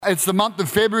It's the month of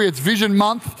February, it's Vision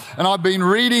Month, and I've been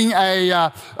reading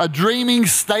a dreaming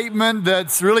statement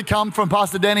that's really come from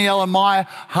Pastor Danielle and my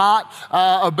heart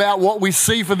about what we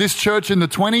see for this church in the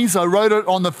 20s. I wrote it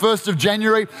on the 1st of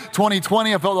January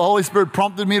 2020. I felt the Holy Spirit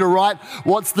prompted me to write,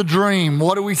 what's the dream?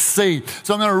 What do we see?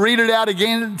 So I'm going to read it out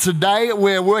again today.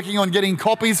 We're working on getting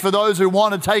copies for those who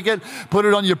want to take it, put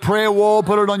it on your prayer wall,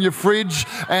 put it on your fridge,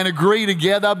 and agree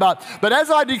together. But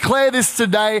as I declare this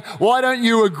today, why don't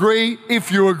you agree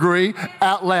if you agree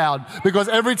out loud? Because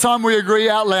every time we agree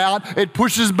out loud, it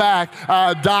pushes back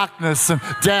darkness and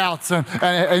doubts and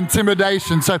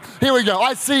intimidation. So here we go.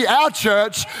 I see our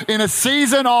church in a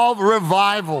season of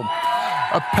revival.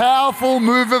 A powerful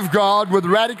move of God with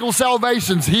radical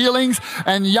salvations, healings,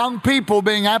 and young people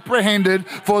being apprehended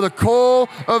for the call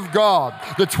of God.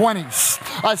 The 20s.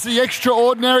 I see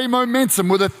extraordinary momentum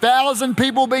with 1,000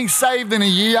 people being saved in a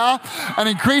year and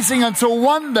increasing until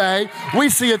one day we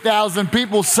see 1,000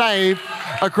 people saved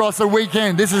across a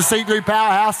weekend. This is C3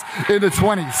 Powerhouse in the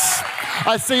 20s.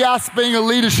 I see us being a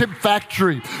leadership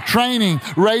factory, training,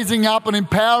 raising up and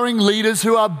empowering leaders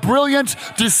who are brilliant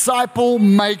disciple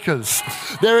makers.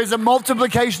 There is a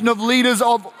multiplication of leaders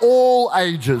of all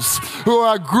ages who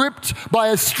are gripped by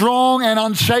a strong and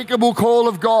unshakable call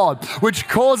of God, which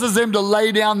causes them to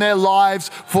lay down their lives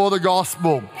for the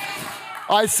gospel.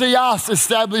 I see us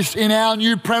established in our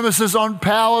new premises on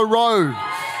Power Road.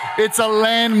 It's a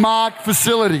landmark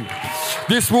facility.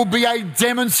 This will be a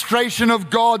demonstration of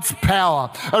God's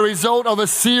power, a result of a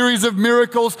series of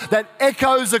miracles that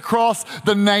echoes across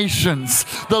the nations.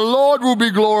 The Lord will be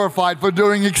glorified for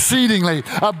doing exceedingly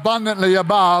abundantly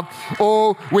above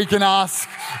all we can ask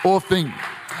or think.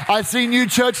 I see new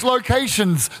church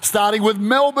locations, starting with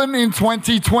Melbourne in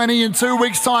 2020. In 2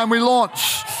 weeks' time, we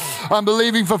launch. I'm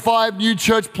believing for 5 new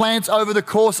church plants over the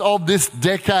course of this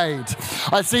decade.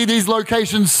 I see these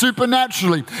locations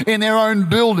supernaturally in their own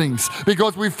buildings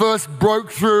because we first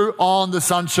broke through on the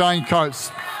Sunshine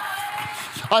Coast.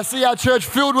 I see our church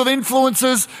filled with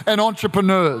influencers and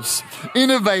entrepreneurs,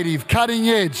 innovative,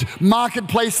 cutting-edge,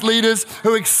 marketplace leaders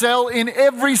who excel in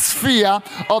every sphere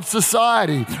of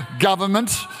society: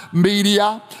 government,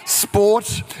 media,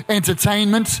 sport,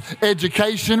 entertainment,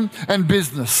 education, and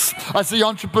business. I see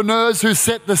entrepreneurs who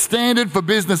set the standard for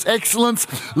business excellence,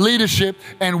 leadership,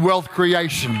 and wealth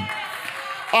creation.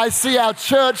 I see our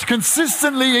church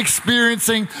consistently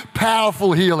experiencing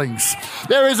powerful healings.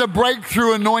 There is a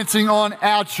breakthrough anointing on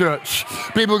our church.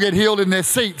 People get healed in their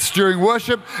seats during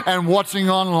worship and watching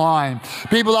online.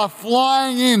 People are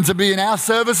flying in to be in our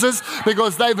services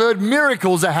because they've heard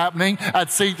miracles are happening at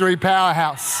C3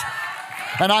 Powerhouse.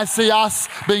 And I see us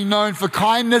being known for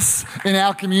kindness in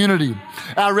our community.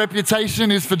 Our reputation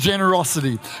is for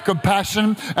generosity,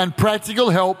 compassion, and practical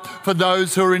help for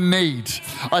those who are in need.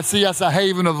 I see us a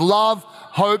haven of love,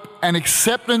 hope, and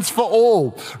acceptance for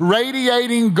all,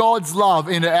 radiating God's love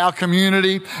into our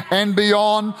community and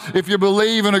beyond. If you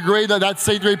believe and agree that that's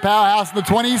C3 Powerhouse in the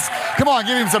 20s, come on,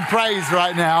 give him some praise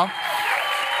right now.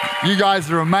 You guys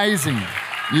are amazing.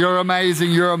 You're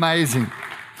amazing. You're amazing.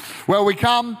 Well, we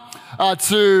come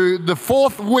to the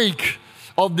 4th week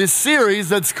of this series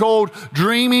that's called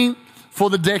Dreaming for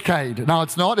the Decade. No,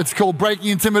 it's not. It's called Breaking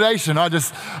Intimidation. I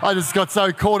just got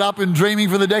so caught up in dreaming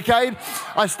for the decade,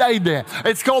 I stayed there.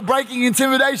 It's called Breaking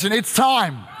Intimidation. It's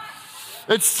time.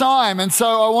 It's time. And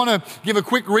so I want to give a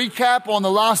quick recap on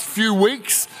the last few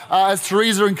weeks. As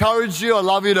Teresa encouraged you, I'd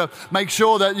love you to make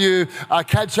sure that you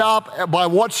catch up by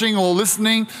watching or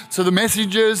listening to the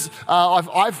messages.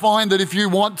 I find that if you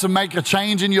want to make a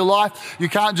change in your life, you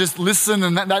can't just listen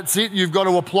and that's it. You've got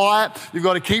to apply it. You've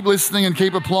got to keep listening and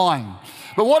keep applying.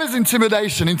 But what is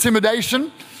intimidation?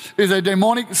 Intimidation is a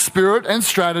demonic spirit and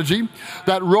strategy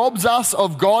that robs us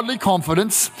of godly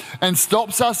confidence and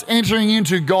stops us entering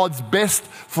into God's best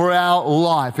for our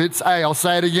life. I'll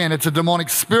say it again, it's a demonic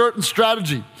spirit and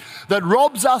strategy that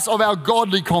robs us of our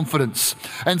godly confidence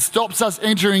and stops us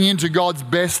entering into God's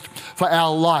best for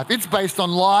our life. It's based on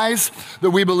lies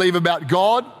that we believe about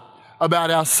God,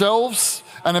 about ourselves,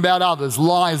 and about others,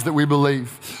 lies that we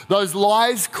believe. Those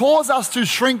lies cause us to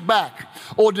shrink back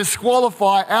or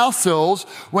disqualify ourselves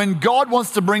when God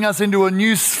wants to bring us into a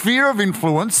new sphere of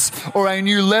influence or a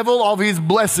new level of His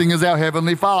blessing as our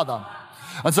Heavenly Father.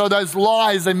 And so those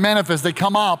lies, they manifest, they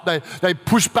come up, they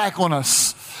push back on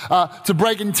us. To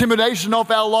break intimidation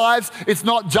off our lives, it's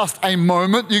not just a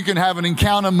moment. You can have an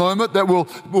encounter moment that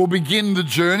will begin the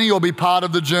journey or be part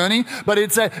of the journey, but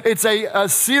it's a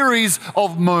series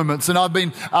of moments. And I've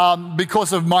been,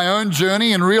 because of my own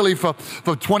journey and really for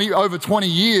over 20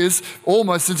 years,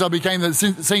 almost since I became the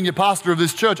senior pastor of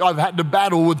this church, I've had to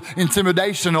battle with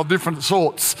intimidation of different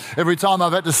sorts. Every time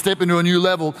I've had to step into a new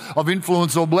level of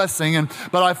influence or blessing.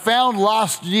 But I found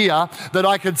last year that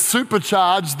I could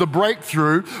supercharge the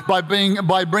breakthrough by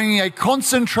bringing a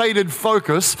concentrated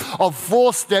focus of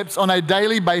 4 steps on a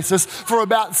daily basis for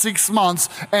about 6 months.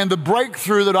 And the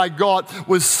breakthrough that I got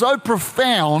was so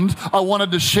profound, I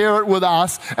wanted to share it with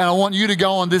us. And I want you to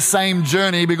go on this same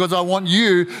journey because I want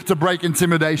you to break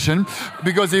intimidation.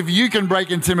 Because if you can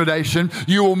break intimidation,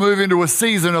 you will move into a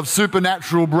season of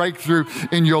supernatural breakthrough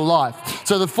in your life.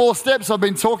 So the 4 steps I've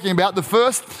been talking about, the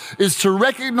first is to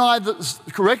recognize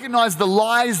the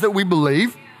lies that we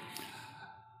believe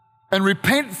and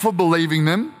repent for believing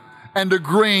them and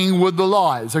agreeing with the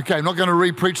lies. Okay, I'm not going to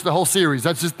re-preach the whole series.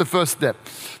 That's just the first step.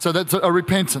 So that's a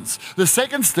repentance. The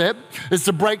second step is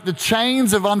to break the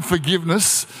chains of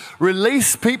unforgiveness,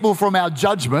 release people from our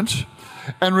judgment,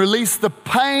 and release the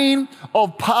pain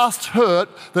of past hurt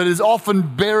that is often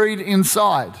buried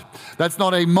inside. That's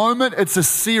not a moment, it's a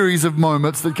series of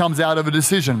moments that comes out of a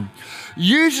decision.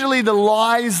 Usually the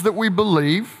lies that we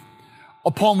believe,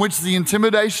 upon which the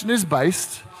intimidation is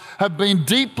based, have been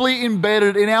deeply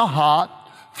embedded in our heart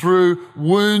through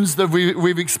wounds that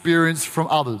we've experienced from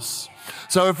others.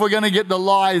 So if we're going to get the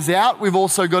lies out, we've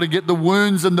also got to get the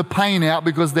wounds and the pain out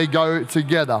because they go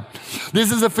together.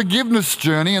 This is a forgiveness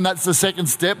journey, and that's the second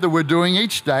step that we're doing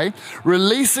each day,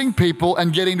 releasing people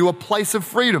and getting to a place of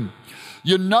freedom.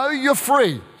 You know you're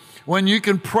free when you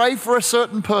can pray for a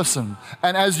certain person,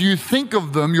 and as you think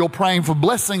of them, you're praying for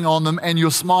blessing on them and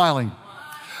you're smiling.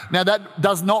 Now that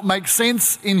does not make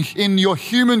sense in your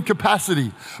human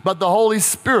capacity, but the Holy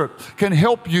Spirit can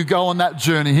help you go on that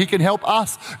journey. He can help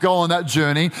us go on that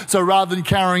journey. So rather than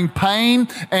carrying pain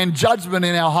and judgment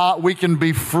in our heart, we can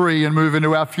be free and move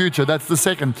into our future. That's the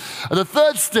second. The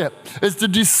third step is to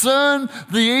discern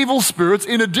the evil spirits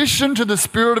in addition to the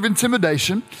spirit of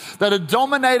intimidation that are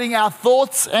dominating our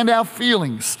thoughts and our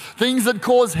feelings. Things that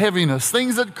cause heaviness,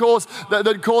 things that cause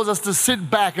us to sit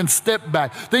back and step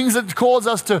back, things that cause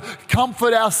us to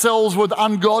comfort ourselves with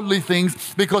ungodly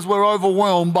things because we're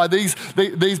overwhelmed by these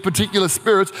particular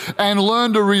spirits, and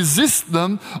learn to resist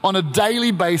them on a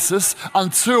daily basis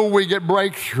until we get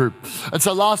breakthrough. And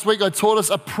so last week I taught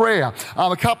us a prayer,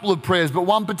 a couple of prayers, but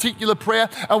one particular prayer,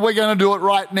 and we're going to do it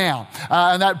right now.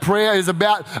 And that prayer is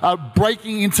about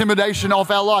breaking intimidation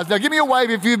off our lives. Now give me a wave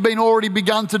if you've already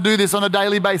begun to do this on a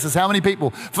daily basis. How many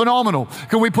people? Phenomenal.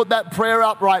 Can we put that prayer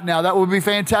up right now? That would be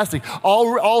fantastic.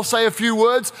 I'll say a few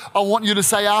words. I want you to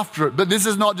say after it, but this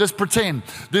is not just pretend.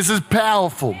 This is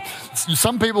powerful.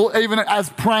 Some people, even as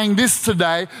praying this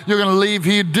today, you're going to leave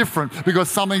here different because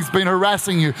something's been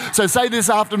harassing you. So say this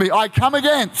after me. I come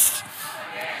against.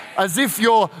 As if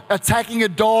you're attacking a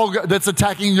dog that's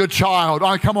attacking your child.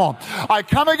 Oh, come on. I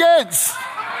come against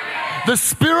the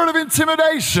spirit of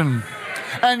intimidation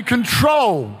and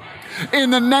control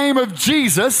in the name of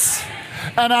Jesus,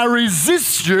 and I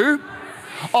resist you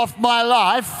off my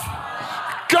life.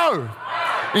 Go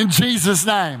in Jesus'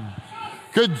 name.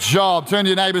 Good job. Turn to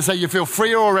your neighbor and say, you feel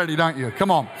freer already, don't you? Come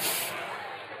on.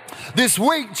 This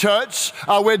week, church,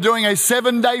 we're doing a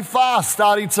 7-day fast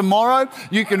starting tomorrow.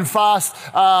 You can fast,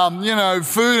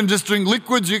 food and just drink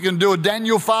liquids. You can do a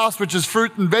Daniel fast, which is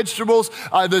fruit and vegetables.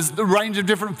 There's a range of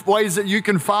different ways that you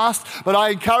can fast. But I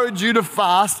encourage you to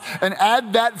fast and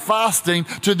add that fasting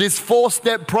to this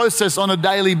 4-step process on a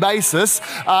daily basis.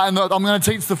 And I'm going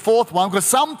to teach the 4th one because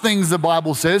some things the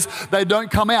Bible says, they don't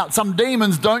come out. Some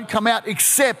demons don't come out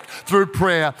except through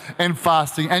prayer and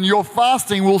fasting. And your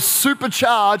fasting will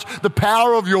supercharge the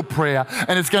power of your prayer,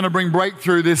 and it's going to bring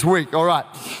breakthrough this week. All right.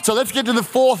 So let's get to the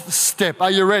 4th step.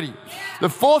 Are you ready? The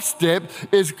 4th step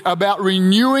is about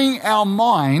renewing our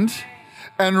mind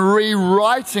and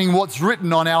rewriting what's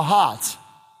written on our heart.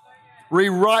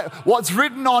 Rewrite what's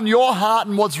written on your heart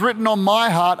and what's written on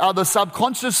my heart are the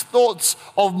subconscious thoughts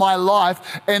of my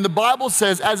life. And the Bible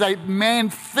says, as a man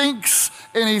thinks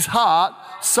in his heart,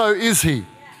 so is he.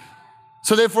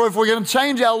 So therefore, if we're going to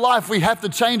change our life, we have to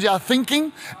change our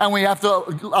thinking, and we have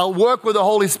to work with the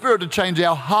Holy Spirit to change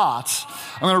our heart.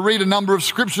 I'm going to read a number of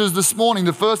scriptures this morning.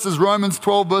 The first is Romans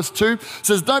 12 verse 2. It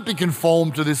says, don't be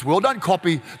conformed to this world. Don't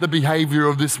copy the behavior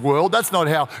of this world. That's not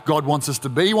how God wants us to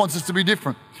be. He wants us to be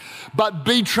different. But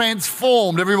be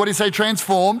transformed. Everybody say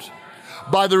transformed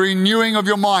by the renewing of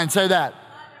your mind. Say that.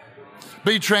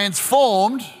 Be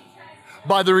transformed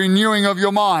by the renewing of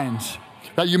your mind.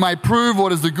 that you may prove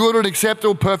what is the good and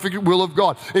acceptable, perfect will of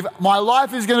God. If my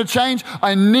life is going to change,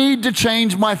 I need to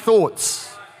change my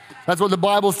thoughts. That's what the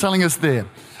Bible's telling us there.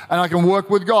 And I can work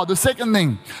with God. The second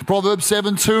thing, Proverbs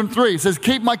 7:2-3, says,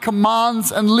 keep my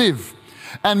commands and live,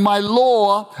 and my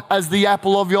law as the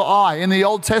apple of your eye. In the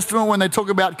Old Testament, when they talk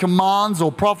about commands or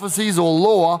prophecies or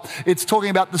law, it's talking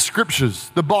about the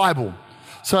scriptures, the Bible.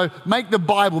 So make the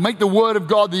Bible, make the Word of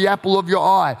God the apple of your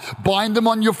eye. Bind them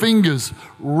on your fingers.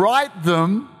 Write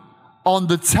them on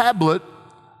the tablet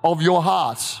of your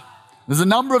heart. There's a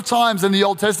number of times in the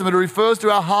Old Testament it refers to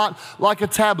our heart like a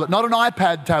tablet, not an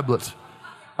iPad tablet.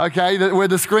 Okay, where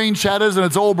the screen shatters and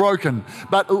it's all broken.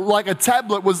 But like a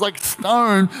tablet was like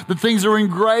stone that things are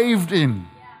engraved in.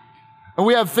 And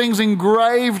we have things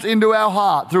engraved into our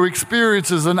heart through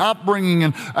experiences and upbringing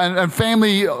and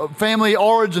family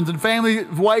origins and family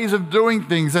ways of doing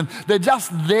things. And they're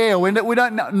just there. We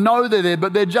don't know they're there,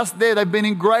 but they're just there. They've been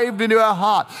engraved into our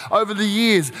heart over the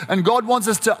years. And God wants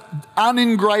us to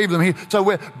unengrave them.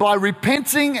 So by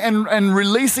repenting and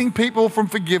releasing people from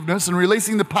forgiveness and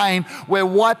releasing the pain, we're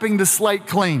wiping the slate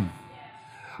clean.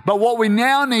 But what we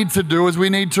now need to do is we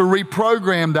need to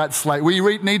reprogram that slate.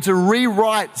 We need to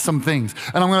rewrite some things.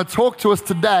 And I'm going to talk to us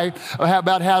today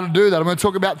about how to do that. I'm going to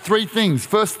talk about three things.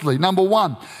 Firstly, number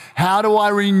one, how do I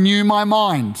renew my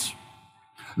mind?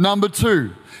 Number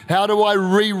two, how do I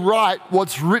rewrite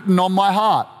what's written on my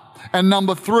heart? And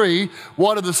number three,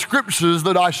 what are the scriptures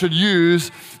that I should use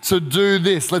to do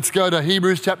this? Let's go to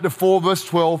Hebrews chapter 4, verse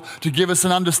 12 to give us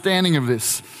an understanding of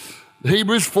this.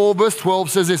 Hebrews 4 verse 12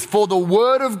 says this, for the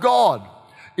word of God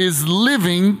is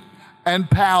living and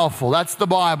powerful. That's the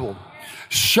Bible.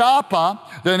 Sharper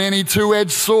than any two-edged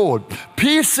sword,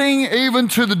 piercing even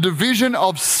to the division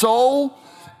of soul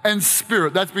and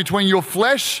spirit. That's between your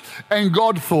flesh and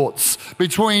God thoughts,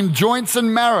 between joints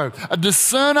and marrow, a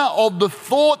discerner of the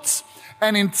thoughts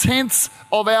and intents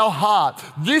of our heart.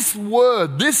 This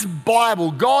word, this Bible,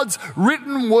 God's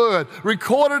written word,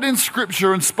 recorded in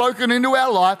Scripture and spoken into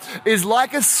our life, is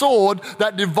like a sword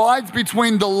that divides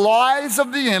between the lies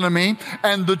of the enemy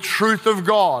and the truth of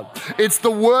God. It's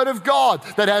the Word of God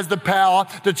that has the power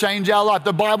to change our life.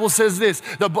 The Bible says this,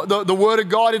 the Word of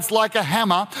God, it's like a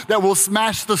hammer that will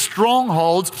smash the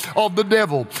strongholds of the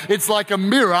devil. It's like a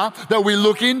mirror that we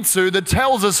look into that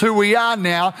tells us who we are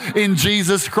now in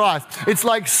Jesus Christ. It's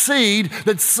like seed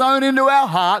that's sown into our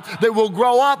heart that will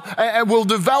grow up and will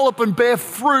develop and bear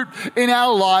fruit in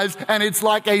our lives, and it's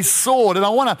like a sword. And I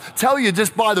want to tell you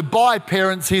just by the by,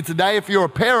 parents here today, if you're a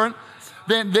parent,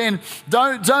 then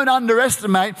don't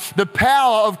underestimate the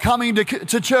power of coming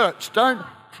to church.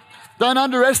 Don't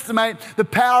underestimate the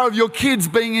power of your kids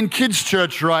being in kids'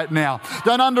 church right now.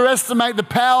 Don't underestimate the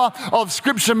power of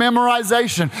scripture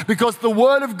memorization, because the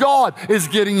Word of God is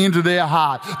getting into their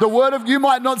heart. You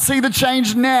might not see the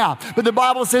change now, but the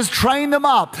Bible says train them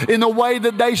up in the way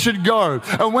that they should go.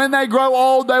 And when they grow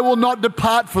old, they will not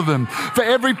depart from them. For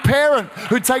every parent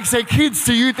who takes their kids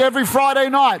to youth every Friday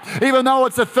night, even though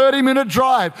it's a 30-minute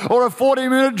drive or a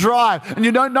 40-minute drive, and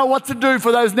you don't know what to do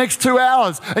for those next 2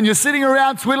 hours, and you're sitting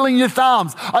around twiddling your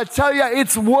thumbs, I tell you,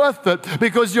 it's worth it,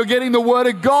 because you're getting the Word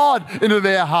of God into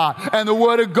their heart, and the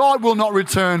Word of God will not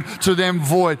return to them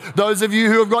void. Those of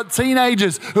you who have got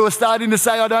teenagers who are starting to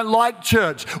say, I don't like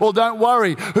church, well, don't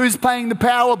worry. Who's paying the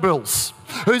power bills?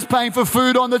 Who's paying for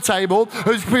food on the table?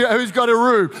 Who's got a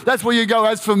room? That's where you go.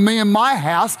 As for me and my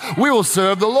house, we will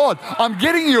serve the Lord. I'm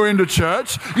getting you into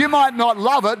church. You might not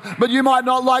love it, but you might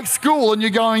not like school, and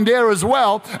you're going there as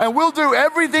well. And we'll do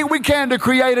everything we can to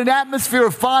create an atmosphere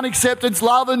of fun, acceptance,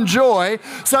 love, and joy,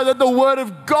 so that the Word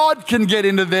of God can get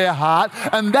into their heart,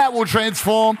 and that will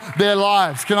transform their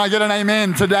lives. Can I get an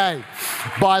amen today?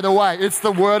 By the way, it's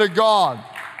the Word of God.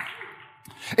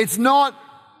 It's not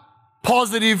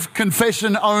positive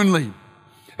confession only.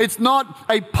 It's not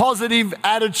a positive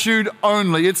attitude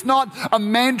only. It's not a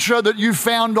mantra that you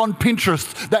found on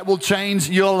Pinterest that will change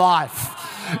your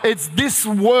life. It's this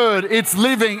word. It's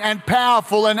living and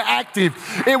powerful and active.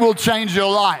 It will change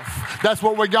your life. That's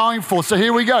what we're going for. So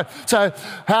here we go. So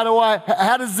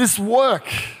how does this work?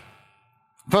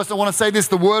 First, I want to say this.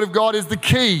 The Word of God is the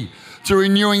key to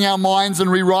renewing our minds and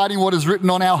rewriting what is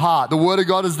written on our heart. The Word of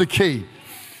God is the key.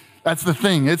 That's the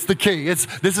thing. It's the key.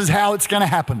 This is how it's going to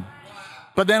happen.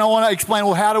 But then I want to explain,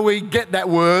 well, how do we get that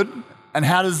word, and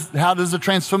how does the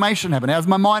transformation happen? How's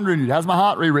my mind renewed? How's my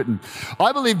heart rewritten?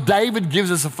 I believe David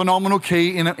gives us a phenomenal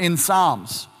key in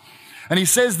Psalms. And he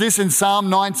says this in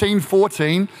Psalm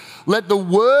 19:14, let the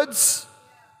words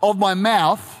of my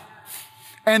mouth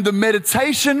and the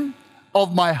meditation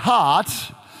of my heart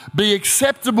be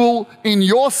acceptable in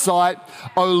your sight,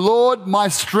 O Lord, my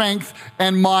strength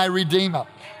and my Redeemer.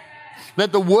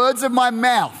 let the words of my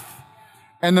mouth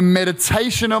and the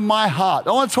meditation of my heart.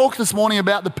 I want to talk this morning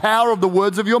about the power of the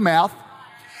words of your mouth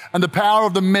and the power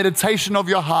of the meditation of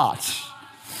your heart.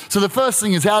 So the first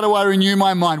thing is, how do I renew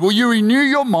my mind? Well, you renew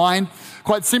your mind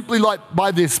quite simply like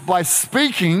by this, by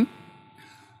speaking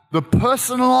the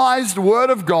personalized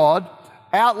word of God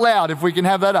out loud, if we can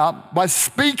have that up. By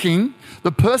speaking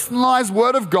the personalized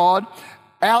word of God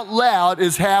out loud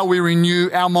is how we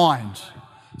renew our mind.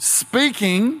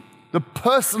 Speaking the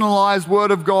personalized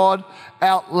word of God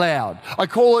out loud. I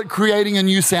call it creating a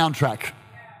new soundtrack.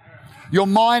 Your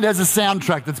mind has a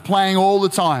soundtrack that's playing all the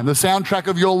time, the soundtrack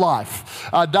of your life.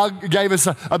 Doug gave us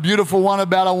a beautiful one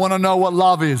about I want to know what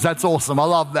love is. That's awesome. I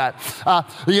love that. I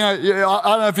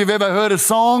don't know if you've ever heard a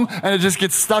song and it just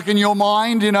gets stuck in your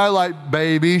mind, like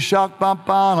Baby Shark, bum,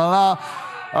 bum, la, la.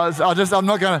 I'm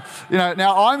not going to,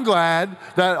 now I'm glad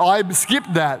that I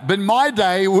skipped that. But in my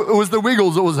day, it was the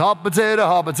Wiggles. It was hot potato,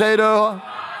 hot potato,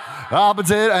 hot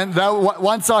potato. And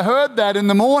once I heard that in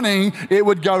the morning, it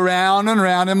would go round and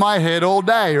round in my head all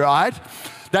day, right?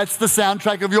 That's the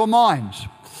soundtrack of your mind.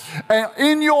 And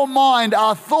in your mind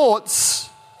are thoughts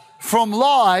from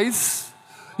lies.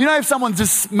 If someone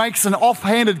just makes an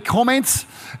offhanded comment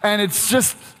and it's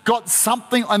just got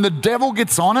something and the devil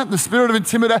gets on it, the spirit of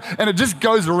intimidation, and it just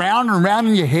goes around and around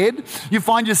in your head, you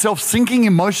find yourself sinking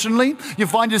emotionally. You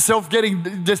find yourself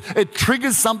it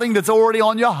triggers something that's already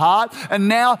on your heart, and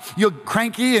now you're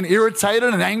cranky and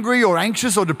irritated and angry or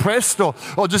anxious or depressed or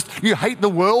just you hate the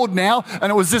world now,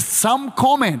 and it was just some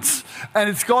comment and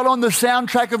it's got on the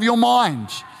soundtrack of your mind.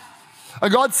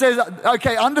 And God says,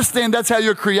 okay, understand that's how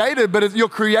you're created, but you're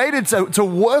created to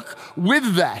work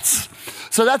with that.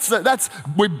 So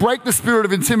we break the spirit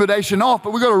of intimidation off,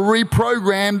 but we've got to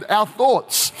reprogram our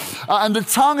thoughts. And the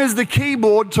tongue is the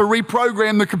keyboard to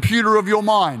reprogram the computer of your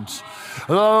mind.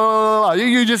 You're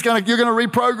going to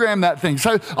reprogram that thing.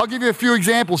 So I'll give you a few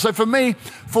examples. So for me,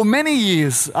 for many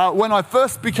years, when I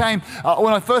first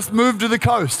moved to the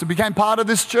coast and became part of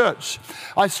this church,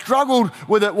 I struggled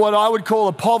with what I would call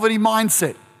a poverty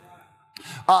mindset.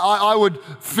 I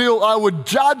would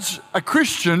judge a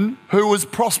Christian who was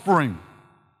prospering.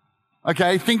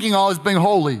 Okay, thinking I was being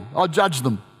holy, I'd judge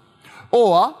them.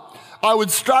 Or I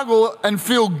would struggle and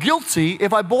feel guilty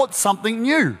if I bought something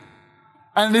new.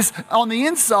 And this, on the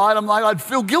inside, I'd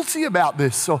feel guilty about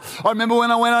this. So I remember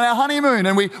when I went on our honeymoon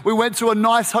and we went to a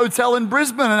nice hotel in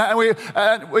Brisbane and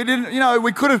we didn't,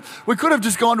 we could have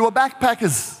just gone to a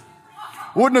backpackers.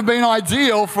 Wouldn't have been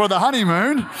ideal for the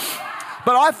honeymoon.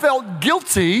 But I felt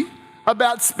guilty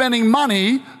about spending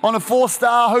money on a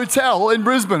 4-star hotel in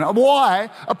Brisbane.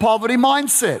 Why? A poverty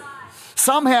mindset.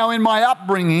 Somehow in my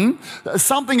upbringing,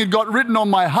 something had got written on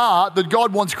my heart that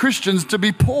God wants Christians to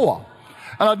be poor.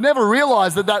 And I'd never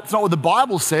realized that that's not what the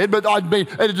Bible said, but it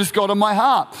had just got on my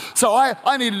heart. So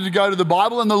I needed to go to the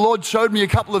Bible, and the Lord showed me a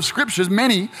couple of scriptures,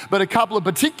 many, but a couple of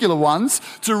particular ones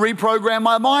to reprogram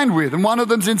my mind with. And one of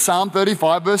them's in Psalm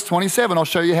 35, verse 27. I'll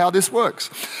show you how this works.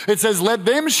 It says, "Let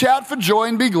them shout for joy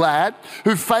and be glad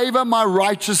who favor my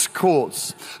righteous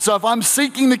cause." So if I'm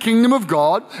seeking the kingdom of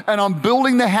God and I'm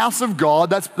building the house of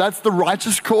God, that's the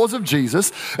righteous cause of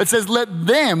Jesus. It says, "Let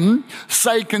them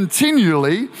say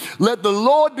continually, let the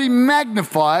Lord be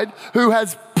magnified who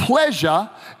has pleasure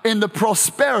in the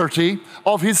prosperity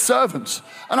of his servants."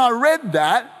 And I read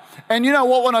that, and you know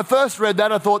what? When I first read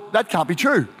that, I thought, that can't be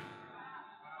true.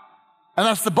 And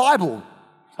that's the Bible.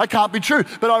 That can't be true.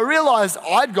 But I realized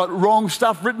I'd got wrong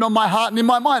stuff written on my heart and in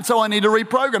my mind, so I need to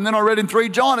reprogram. Then I read in 3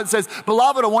 John, it says,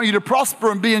 "Beloved, I want you to prosper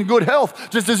and be in good health,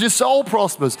 just as your soul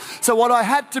prospers." So what I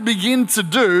had to begin to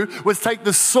do was take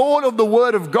the sword of the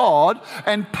Word of God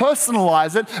and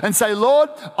personalize it and say, "Lord,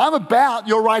 I'm about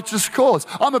your righteous cause.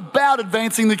 I'm about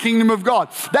advancing the kingdom of God.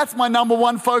 That's my number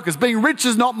one focus. Being rich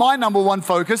is not my number one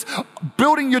focus.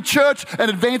 Building your church and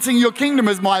advancing your kingdom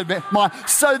is my.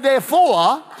 So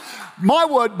therefore, my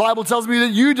word, Bible tells me that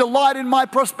you delight in my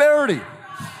prosperity."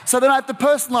 So then I have to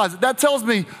personalize it. That tells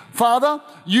me, Father,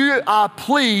 you are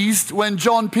pleased when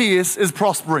John Pierce is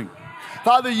prospering.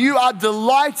 Father, you are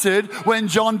delighted when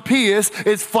John Pierce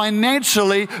is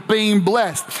financially being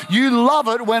blessed. You love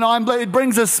it when it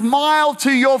brings a smile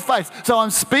to your face. So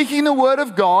I'm speaking the word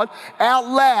of God out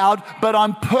loud, but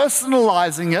I'm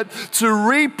personalizing it to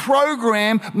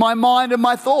reprogram my mind and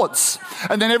my thoughts.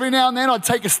 And then every now and then I'd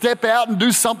take a step out and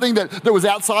do something that was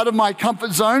outside of my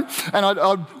comfort zone. And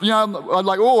I'd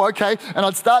like, oh, okay. And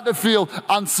I'd start to feel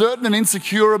uncertain and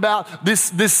insecure about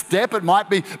this step. It might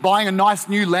be buying a nice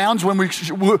new lounge when we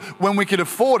could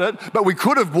afford it, but we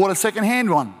could have bought a second-hand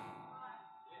one.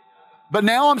 But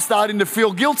now I'm starting to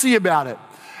feel guilty about it.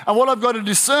 And what I've got to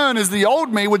discern is the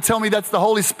old me would tell me that's the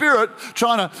Holy Spirit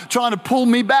trying to pull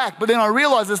me back. But then I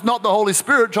realize it's not the Holy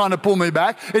Spirit trying to pull me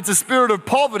back. It's a spirit of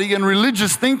poverty and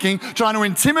religious thinking trying to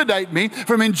intimidate me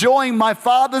from enjoying my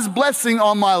Father's blessing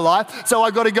on my life. So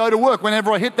I got to go to work.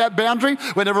 Whenever I hit that boundary,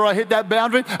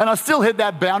 and I still hit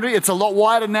that boundary, it's a lot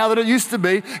wider now than it used to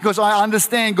be because I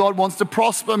understand God wants to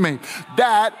prosper me.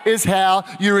 That is how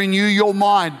you renew your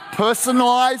mind.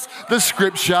 Personalize the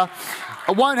scripture.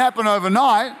 It won't happen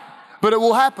overnight, but it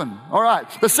will happen. All right.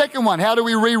 The second one, how do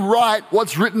we rewrite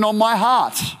what's written on my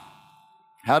heart?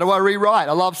 How do I rewrite?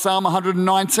 I love Psalm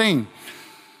 119,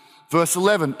 verse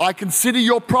 11. I consider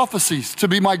your prophecies to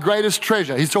be my greatest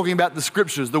treasure. He's talking about the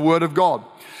scriptures, the word of God.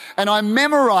 And I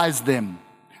memorize them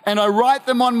and I write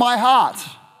them on my heart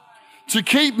to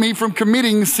keep me from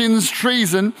committing sin's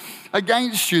treason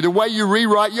against you. The way you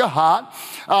rewrite your heart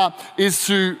is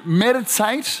to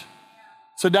meditate.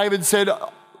 So David said,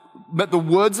 let the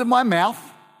words of my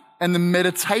mouth and the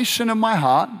meditation of my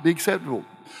heart be acceptable.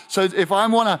 So if I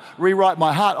want to rewrite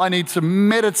my heart, I need to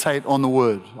meditate on the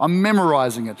word. I'm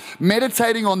memorizing it.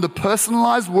 Meditating on the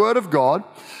personalized word of God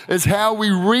is how we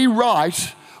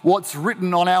rewrite what's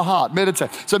written on our heart.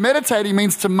 Meditate. So meditating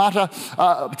means to mutter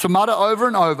over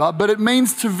and over, but it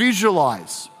means to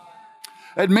visualize.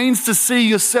 It means to see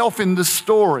yourself in the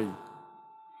story.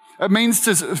 It means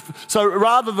so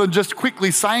rather than just quickly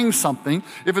saying something,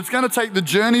 if it's going to take the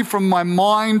journey from my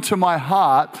mind to my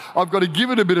heart, I've got to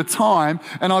give it a bit of time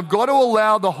and I've got to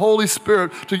allow the Holy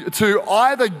Spirit to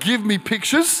either give me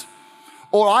pictures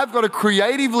or I've got to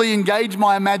creatively engage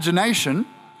my imagination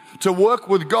to work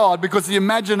with God, because the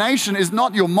imagination is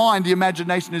not your mind, the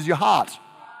imagination is your heart.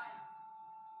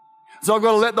 So I've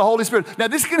got to let the Holy Spirit. Now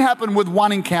this can happen with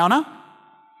one encounter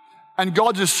and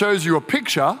God just shows you a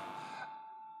picture.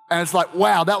 And it's like,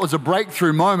 wow, that was a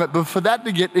breakthrough moment. But for that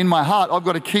to get in my heart, I've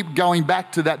got to keep going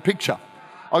back to that picture.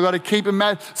 I've got to keep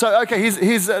imagining. So, okay,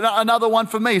 here's another one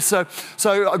for me. So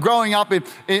growing up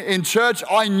in church,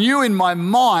 I knew in my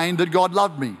mind that God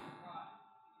loved me.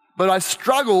 But I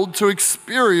struggled to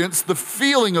experience the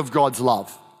feeling of God's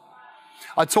love.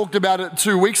 I talked about it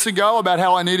 2 weeks ago, about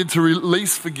how I needed to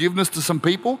release forgiveness to some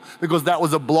people because that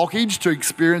was a blockage to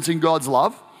experiencing God's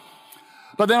love.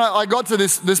 But then I got to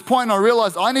this point and I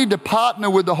realized I need to partner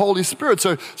with the Holy Spirit.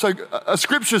 So a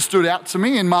scripture stood out to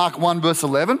me in Mark 1 verse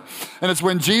 11. And it's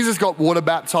when Jesus got water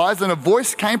baptized and a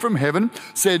voice came from heaven,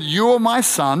 said, "You are my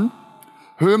son,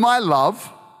 whom I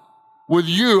love. With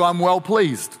you I'm well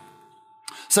pleased."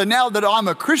 So now that I'm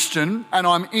a Christian and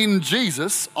I'm in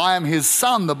Jesus, I am his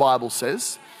son, the Bible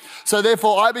says. So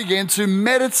therefore I began to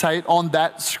meditate on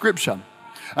that scripture.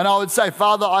 And I would say,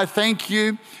 Father, I thank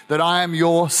you that I am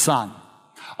your son.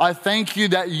 I thank you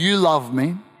that you love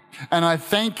me, and I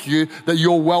thank you that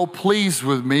you're well pleased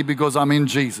with me because I'm in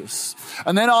Jesus.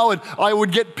 And then I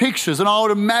would get pictures and I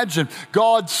would imagine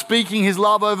God speaking his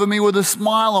love over me with a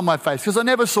smile on my face, because I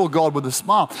never saw God with a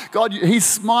smile. God, he's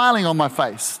smiling on my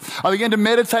face. I began to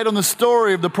meditate on the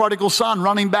story of the prodigal son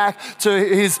running back to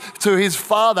his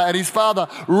father, and his father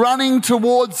running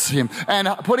towards him and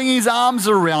putting his arms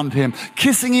around him,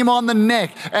 kissing him on the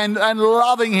neck and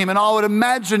loving him. And I would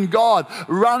imagine God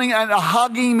running and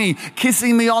hugging me,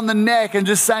 kissing me on the neck and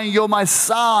just saying, "You're my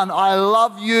son, I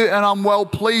love you and I'm well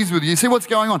pleased with you." See what's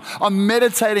going on? I'm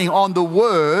meditating on the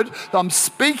word, I'm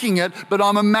speaking it, but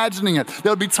I'm imagining it.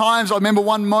 There'll be times, I remember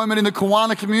one moment in the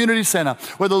Kawana Community Center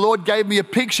where the Lord gave me a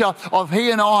picture of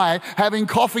he and I having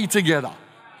coffee together.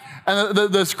 And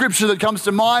the scripture that comes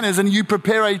to mind is, "And you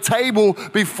prepare a table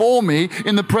before me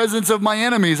in the presence of my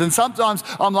enemies." And sometimes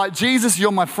I'm like, "Jesus,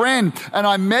 you're my friend." And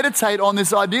I meditate on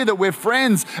this idea that we're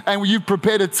friends and you've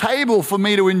prepared a table for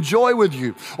me to enjoy with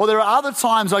you. Or there are other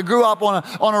times I grew up on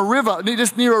a river,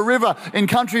 just near a river in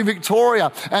country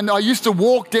Victoria. And I used to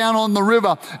walk down on the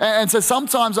river. And so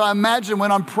sometimes I imagine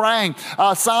when I'm praying,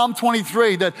 Psalm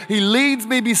 23, that he leads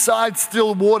me beside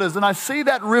still waters. And I see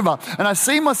that river and I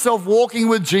see myself walking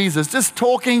with Jesus, just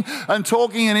talking and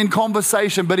in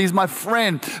conversation, but he's my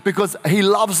friend because he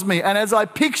loves me. And as I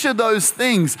picture those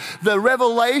things, the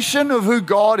revelation of who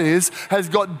God is has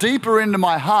got deeper into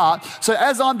my heart. So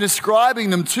as I'm describing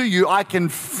them to you, I can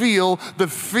feel the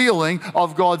feeling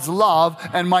of God's love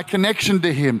and my connection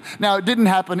to him. Now, it didn't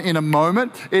happen in a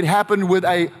moment. It happened with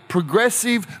a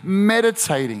progressive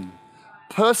meditating,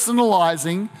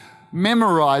 personalizing,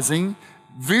 memorizing,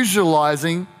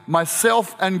 visualizing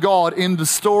myself and God in the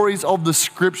stories of the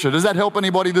scripture. Does that help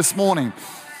anybody this morning?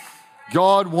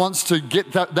 God wants to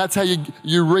get that. That's how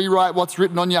you rewrite what's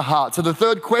written on your heart. So the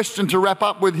third question to wrap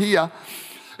up with here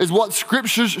is what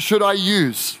scriptures should I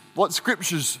use? What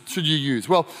scriptures should you use?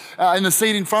 Well, in the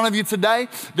seat in front of you today,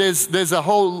 there's a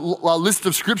whole list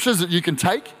of scriptures that you can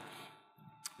take.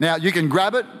 Now, you can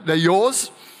grab it. They're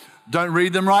yours. Don't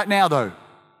read them right now, though.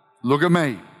 Look at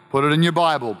me. Put it in your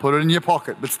Bible. Put it in your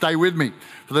pocket. But stay with me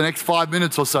for the next 5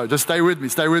 minutes or so. Just stay with me.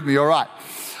 Stay with me. All right.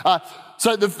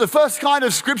 So the first kind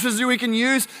of scriptures that we can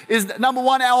use is, number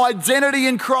one, our identity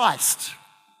in Christ.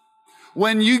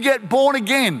 When you get born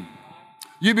again,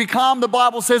 you become, the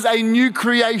Bible says, a new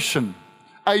creation,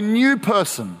 a new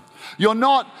person. You're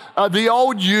not the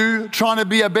old you trying to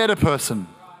be a better person.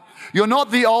 You're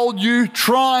not the old you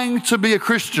trying to be a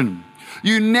Christian.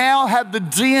 You now have the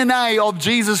DNA of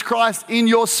Jesus Christ in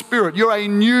your spirit. You're a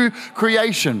new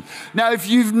creation. Now, if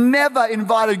you've never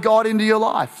invited God into your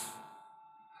life,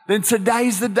 then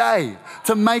today's the day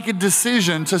to make a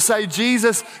decision to say,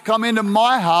 Jesus, come into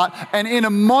my heart. And in a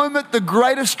moment, the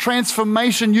greatest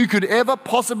transformation you could ever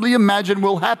possibly imagine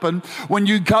will happen when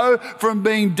you go from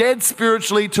being dead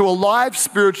spiritually to alive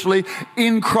spiritually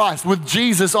in Christ with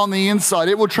Jesus on the inside.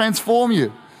 It will transform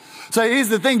you. So here's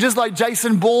the thing, just like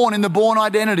Jason Bourne in The Bourne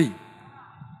Identity.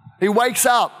 He wakes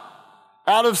up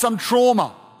out of some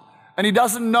trauma and he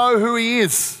doesn't know who he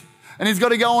is. And he's got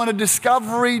to go on a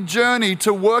discovery journey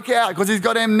to work out, because he's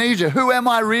got amnesia. Who am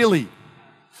I really?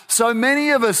 So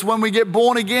many of us, when we get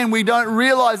born again, we don't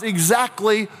realize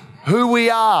exactly who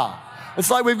we are. It's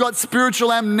like we've got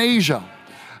spiritual amnesia.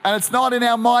 And it's not in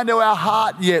our mind or our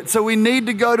heart yet. So we need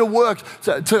to go to work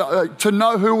to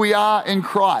know who we are in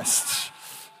Christ.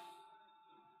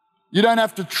 You don't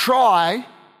have to try.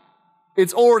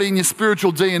 It's already in your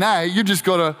spiritual DNA. You just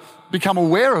got to become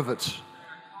aware of it.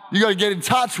 You got to get in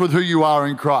touch with who you are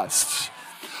in Christ.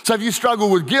 So if you struggle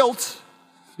with guilt,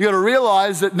 you got to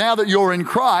realize that now that you're in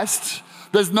Christ,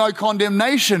 there's no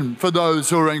condemnation for those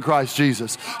who are in Christ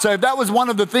Jesus. So if that was one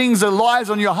of the things that lies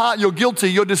on your heart, you're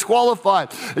guilty, you're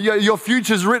disqualified, your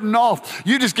future's written off.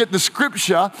 You just get the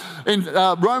scripture in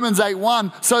Romans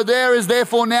 8:1. So there is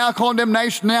therefore now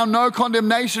condemnation, now no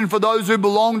condemnation for those who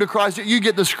belong to Christ. You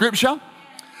get the scripture,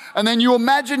 and then you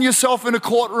imagine yourself in a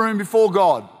courtroom before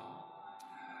God.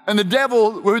 And the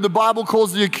devil, who the Bible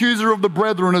calls the accuser of the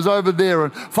brethren, is over there.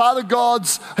 And Father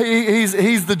God's,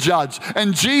 he's the judge.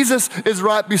 And Jesus is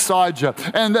right beside you.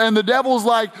 And the devil's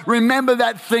like, remember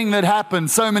that thing that happened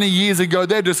so many years ago?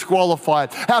 They're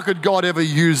disqualified. How could God ever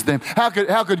use them? How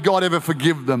could God ever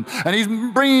forgive them? And he's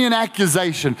bringing an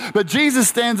accusation. But Jesus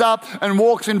stands up and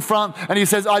walks in front and he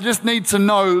says, I just need to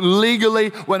know legally,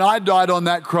 when I died on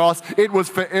that cross, it was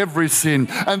for every sin.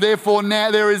 And therefore now,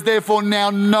 there is therefore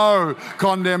now no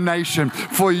condemnation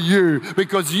for you,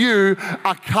 because you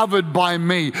are covered by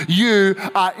me. You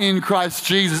are in Christ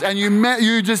Jesus. And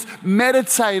you just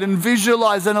meditate and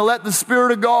visualize and let the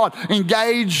Spirit of God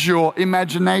engage your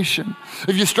imagination.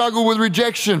 If you struggle with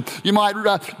rejection, you might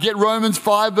get Romans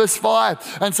 5 verse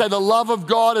 5 and say the love of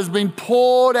God has been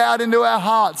poured out into our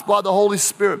hearts by the Holy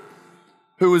Spirit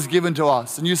who was given to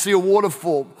us. And you see a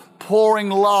waterfall pouring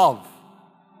love.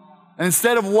 And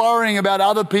instead of worrying about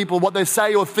other people, what they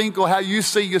say or think or how you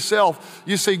see yourself,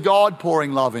 you see God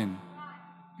pouring love in.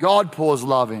 God pours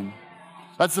love in.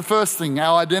 That's the first thing,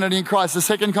 our identity in Christ. The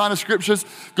second kind of scriptures,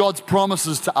 God's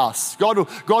promises to us. God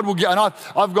will get, and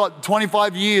I've got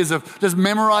 25 years of just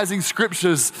memorizing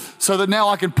scriptures so that now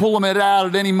I can pull them out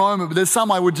at any moment. But there's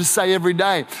some I would just say every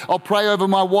day. I'll pray over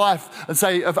my wife and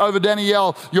say, over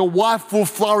Danielle, your wife will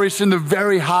flourish in the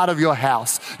very heart of your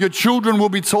house. Your children will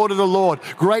be taught of the Lord.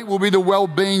 Great will be the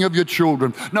well-being of your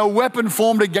children. No weapon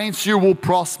formed against you will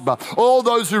prosper. All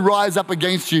those who rise up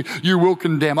against you, you will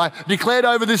condemn. I declared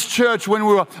over this church when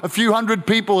we were a few hundred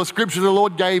people, a scripture the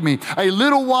Lord gave me. A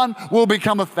little one will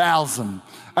become 1,000.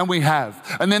 And we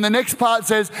have. And then the next part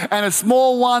says, and a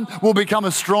small one will become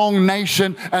a strong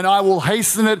nation, and I will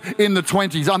hasten it in the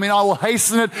 20s. I will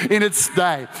hasten it in its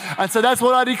day. And so that's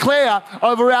what I declare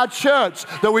over our church,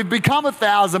 that we've become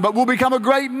 1,000, but we'll become a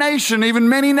great nation, even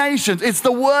many nations. It's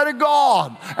the word of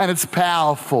God, and it's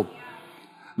powerful.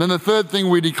 Then the third thing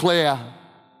we declare,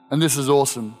 and this is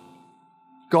awesome,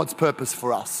 God's purpose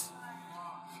for us.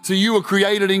 So you were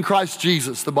created in Christ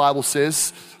Jesus, the Bible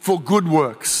says, for good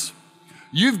works.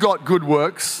 You've got good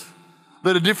works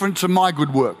that are different to my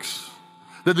good works.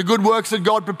 They're the good works that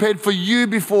God prepared for you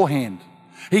beforehand.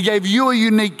 He gave you a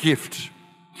unique gift.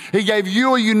 He gave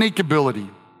you a unique ability.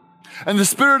 And the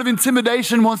spirit of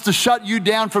intimidation wants to shut you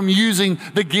down from using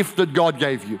the gift that God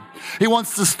gave you. He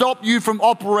wants to stop you from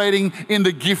operating in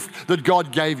the gift that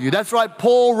God gave you. That's right.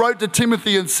 Paul wrote to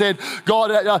Timothy and said,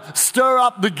 God, stir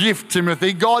up the gift,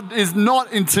 Timothy. God is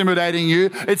not intimidating you.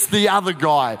 It's the other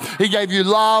guy. He gave you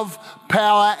love,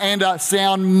 power, and a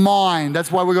sound mind.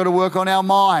 That's why we've got to work on our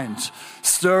mind.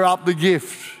 Stir up the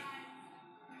gift.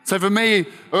 So for me,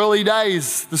 early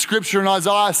days, the scripture in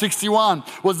Isaiah 61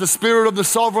 was the Spirit of the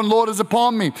Sovereign Lord is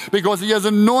upon me because He has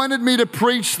anointed me to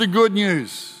preach the good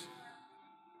news.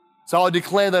 So I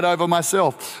declare that over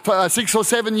myself. 6 or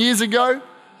 7 years ago,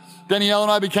 Danielle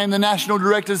and I became the national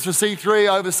directors for C3,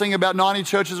 overseeing about 90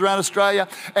 churches around Australia.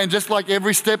 And just like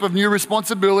every step of new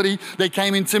responsibility, there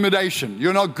came intimidation.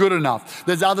 You're not good enough.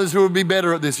 There's others who would be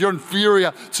better at this. You're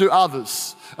inferior to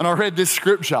others. And I read this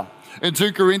scripture in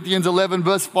 2 Corinthians 11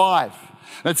 verse 5.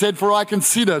 It said, for I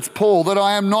consider, it's Paul, that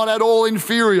I am not at all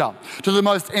inferior to the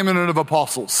most eminent of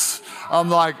apostles. I'm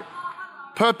like,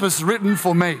 purpose written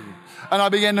for me. And I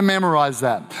began to memorize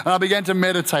that. And I began to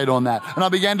meditate on that. And I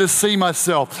began to see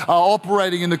myself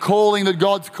operating in the calling that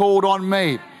God's called on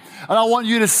me. And I want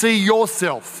you to see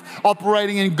yourself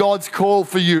operating in God's call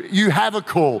for you. You have a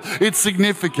call. It's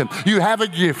significant. You have a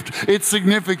gift. It's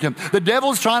significant. The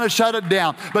devil's trying to shut it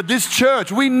down. But this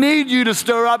church, we need you to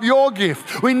stir up your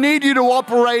gift. We need you to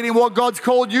operate in what God's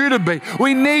called you to be.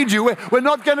 We need you. We're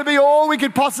not going to be all we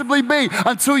could possibly be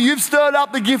until you've stirred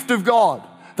up the gift of God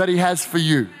that He has for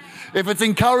you. If it's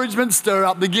encouragement, stir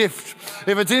up the gift.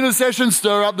 If it's intercession,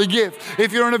 stir up the gift.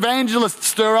 If you're an evangelist,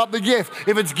 stir up the gift.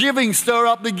 If it's giving, stir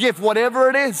up the gift, whatever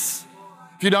it is.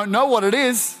 If you don't know what it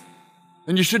is,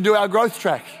 then you should do our growth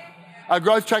track. Our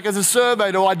growth track is a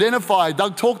survey to identify,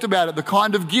 Doug talked about it, the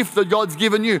kind of gift that God's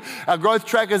given you. Our growth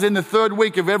track is in the third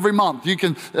week of every month. You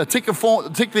can tick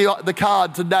the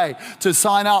card today to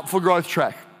sign up for growth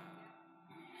track.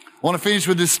 I want to finish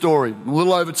with this story. A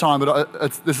little over time,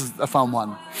 but this is a fun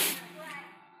one.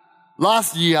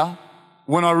 Last year,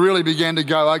 when I really began to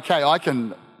go, okay, I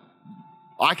can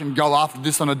go after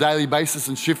this on a daily basis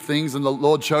and shift things, and the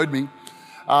Lord showed me.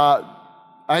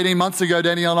 18 months ago,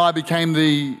 Danielle and I became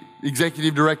the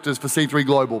executive directors for C3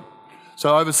 Global.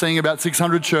 So overseeing about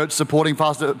 600 churches, supporting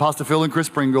Pastor Phil and Chris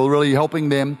Pringle, really helping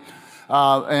them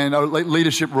and a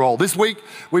leadership role. This week,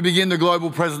 we begin the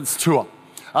Global Presence Tour.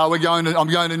 I'm going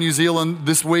to New Zealand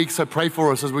this week, so pray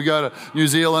for us as we go to New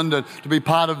Zealand to be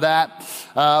part of that.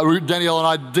 Danielle and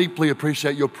I deeply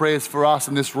appreciate your prayers for us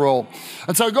in this role.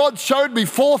 And so God showed me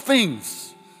 4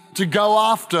 things to go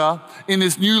after in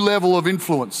this new level of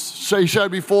influence. So He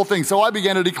showed me 4 things. So I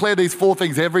began to declare these 4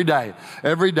 things every day.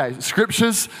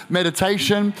 Scriptures,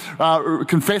 meditation,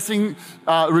 confessing,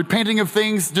 repenting of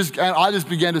things, and I just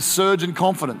began to surge in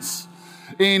confidence.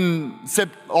 In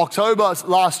October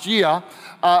last year,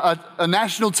 a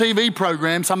national TV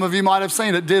program, some of you might have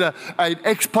seen it, did an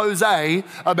expose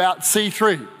about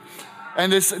C3.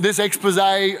 And this expose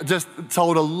just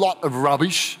told a lot of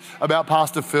rubbish about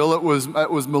Pastor Phil. It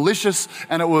was malicious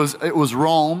and it was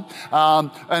wrong.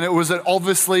 And it was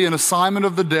obviously an assignment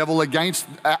of the devil against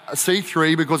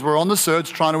C3 because we're on the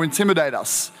search trying to intimidate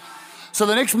us. So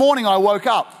the next morning I woke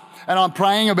up and I'm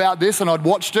praying about this, and I'd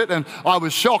watched it and I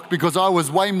was shocked because I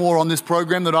was way more on this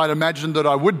program than I'd imagined that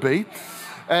I would be.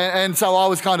 And so I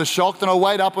was kind of shocked, and I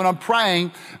wait up and I'm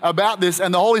praying about this,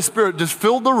 and the Holy Spirit just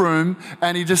filled the room,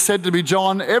 and He just said to me,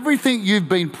 John, everything you've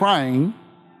been praying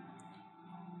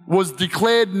was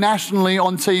declared nationally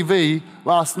on TV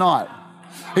last night.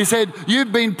 He said,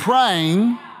 you've been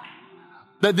praying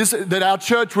that our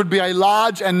church would be a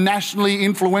large and nationally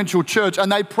influential church,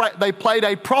 and they played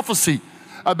a prophecy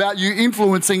about you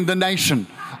influencing the nation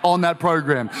on that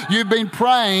program. You've been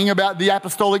praying about the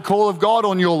apostolic call of God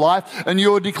on your life, and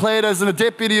you're declared as a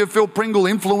deputy of Phil Pringle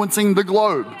influencing the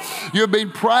globe. You've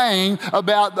been praying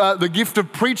about the gift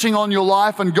of preaching on your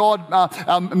life and God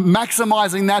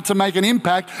maximizing that to make an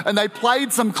impact, and they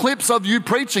played some clips of you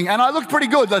preaching, and I looked pretty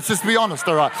good, let's just be honest,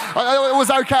 all right? It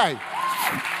was okay.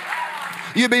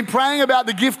 You've been praying about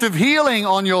the gift of healing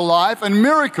on your life and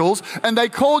miracles, and they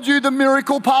called you the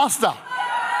miracle pastor.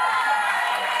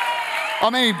 I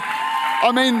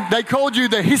mean, they called you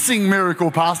the hissing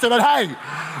miracle pastor, but hey,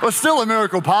 we're still a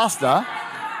miracle pastor.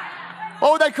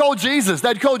 What would they call Jesus?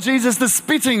 They'd call Jesus the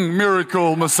spitting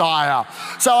miracle Messiah.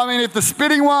 So, if the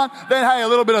spitting one, then hey, a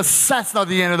little bit of that's not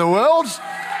the end of the world.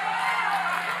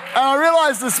 And I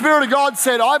realized the Spirit of God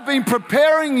said, I've been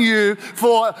preparing you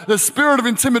for the spirit of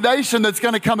intimidation that's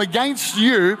going to come against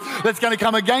you, that's going to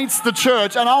come against the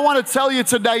church. And I want to tell you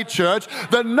today, church,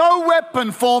 that no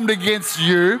weapon formed against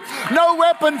you, no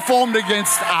weapon formed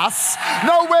against us,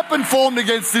 no weapon formed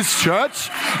against this church,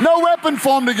 no weapon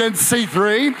formed against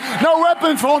C3, no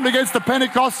weapon formed against the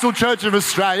Pentecostal Church of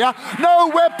Australia,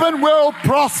 no weapon will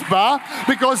prosper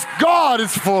because God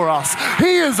is for us.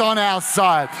 He is on our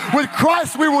side. With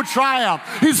Christ we will triumph.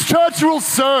 His church will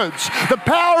surge. The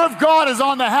power of God is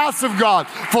on the house of God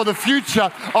for the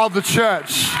future of the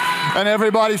church. And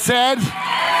everybody said,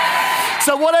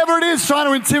 so whatever it is trying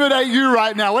to intimidate you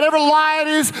right now, whatever lie it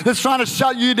is that's trying to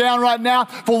shut you down right now,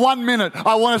 for 1 minute,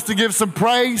 I want us to give some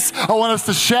praise. I want us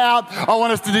to shout. I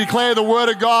want us to declare the word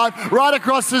of God right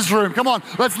across this room. Come on,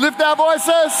 let's lift our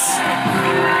voices.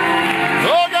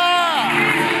 Oh God,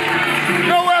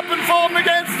 no weapon formed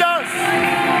against us.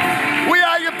 We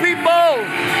are your people.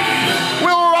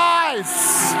 We'll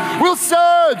rise. We'll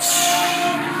surge.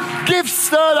 Gifts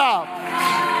stirred up.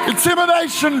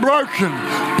 Intimidation broken.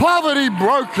 Poverty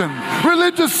broken.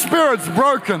 Religious spirits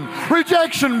broken.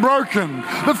 Rejection broken.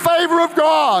 The favor of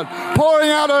God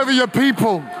pouring out over your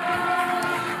people.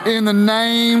 In the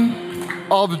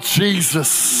name of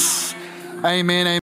Jesus. Amen. Amen.